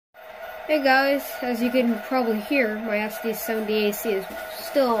Hey guys, as you can probably hear, my SD70 AC is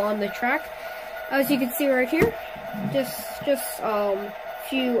still on the track. As you can see right here, just a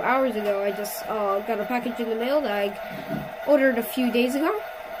few hours ago, I just got a package in the mail that I ordered a few days ago.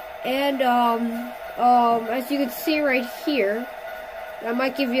 And as you can see right here, I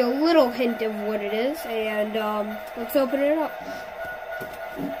might give you a little hint of what it is, and let's open it up.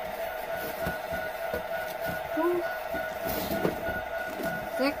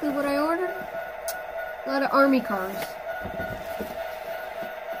 Exactly what I ordered. A lot of army cars.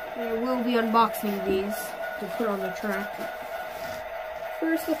 And I will be unboxing these to put on the track.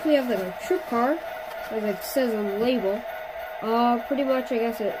 First, we have like a troop car, as it says on the label. Pretty much, I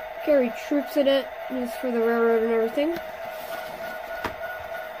guess it carried troops in it, just for the railroad and everything.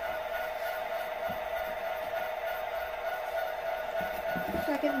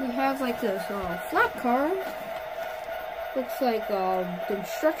 Second, we have like this flat car. Looks like a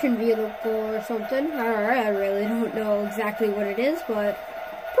construction vehicle or something. I really don't know exactly what it is, but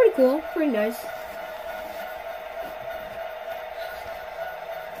pretty cool, pretty nice.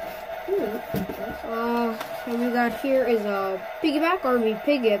 What we got here is a army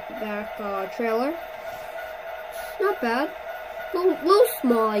piggyback trailer. Not bad. A little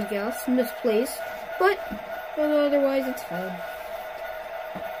small, I guess, misplaced, but otherwise it's fine.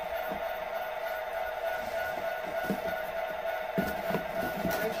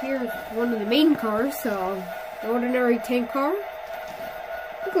 Here's one of the main cars, the ordinary tank car.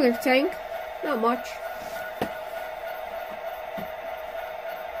 Nuclear tank, not much.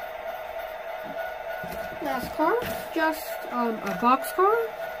 Last car, just a box car.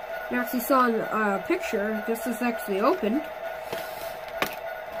 I actually saw in a picture, this is actually open.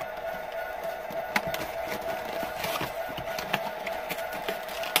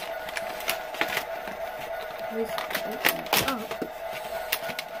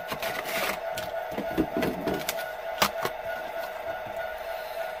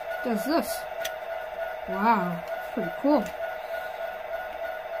 Does this? Wow, it's pretty cool.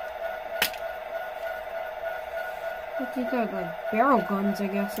 They got like barrel guns, I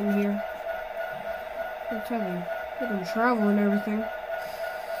guess, in here. That's how they can travel and everything.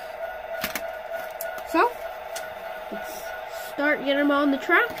 So, let's start getting them on the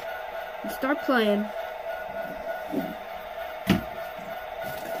track and start playing.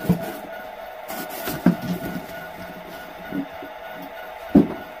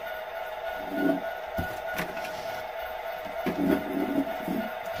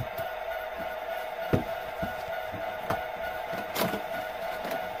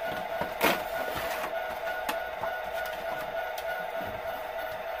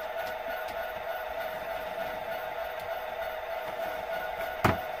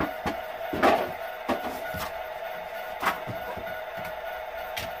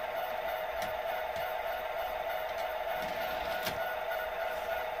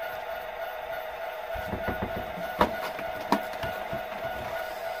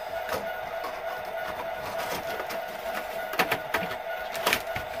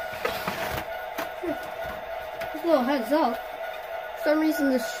 Little heads up. For some reason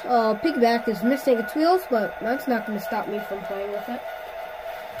this piggyback is missing its wheels, but that's not going to stop me from playing with it.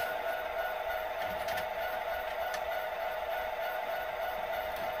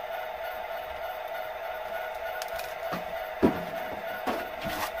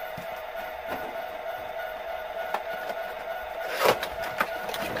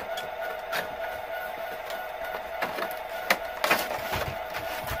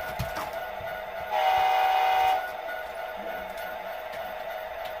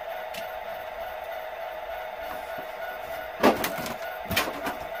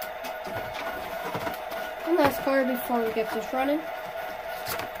 Last car before we get this running.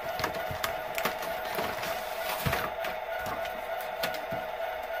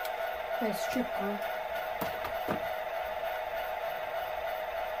 Nice strip car.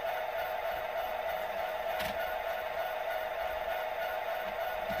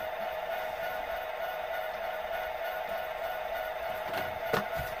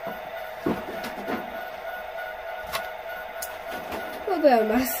 A little bit of a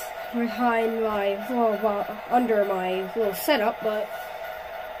mess behind my, under my little setup, but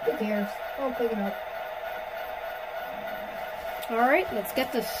who cares? I'll pick it up. Alright, let's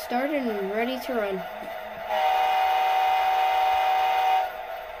get this started and ready to run.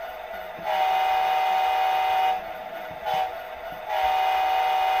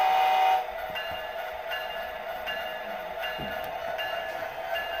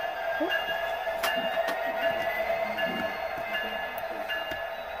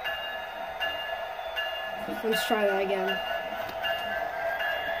 Let's try that again.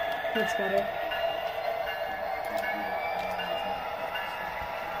 That's better.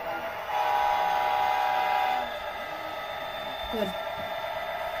 Good.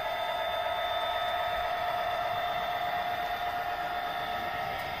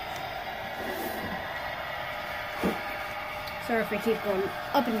 Sorry if I keep going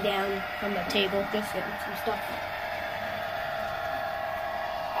up and down on the table, just getting some stuff.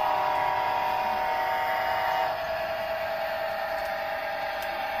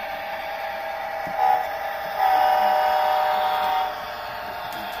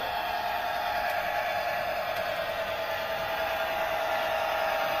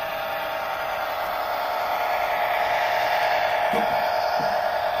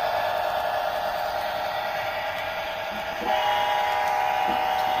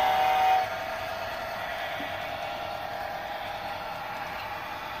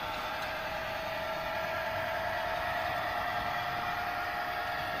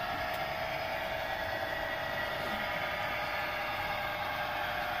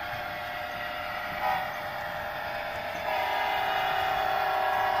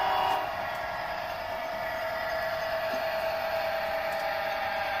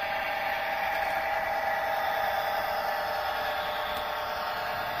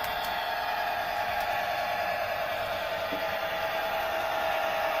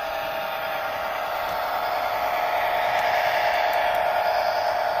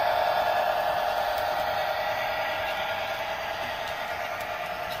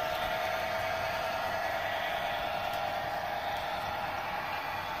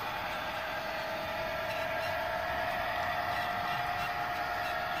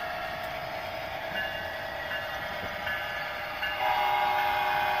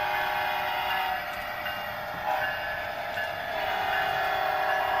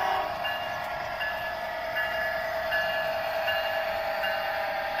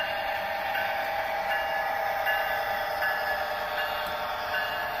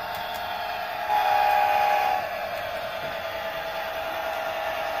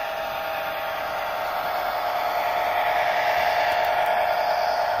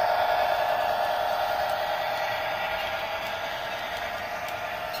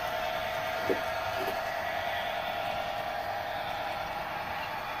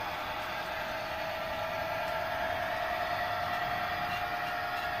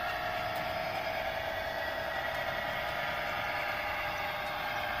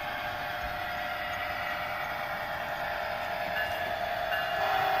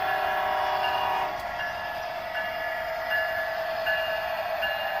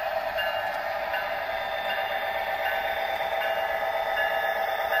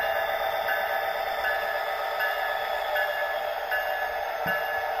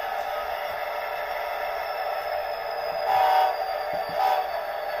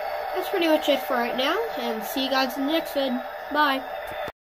 That's pretty much it for right now, and see you guys in the next vid. Bye.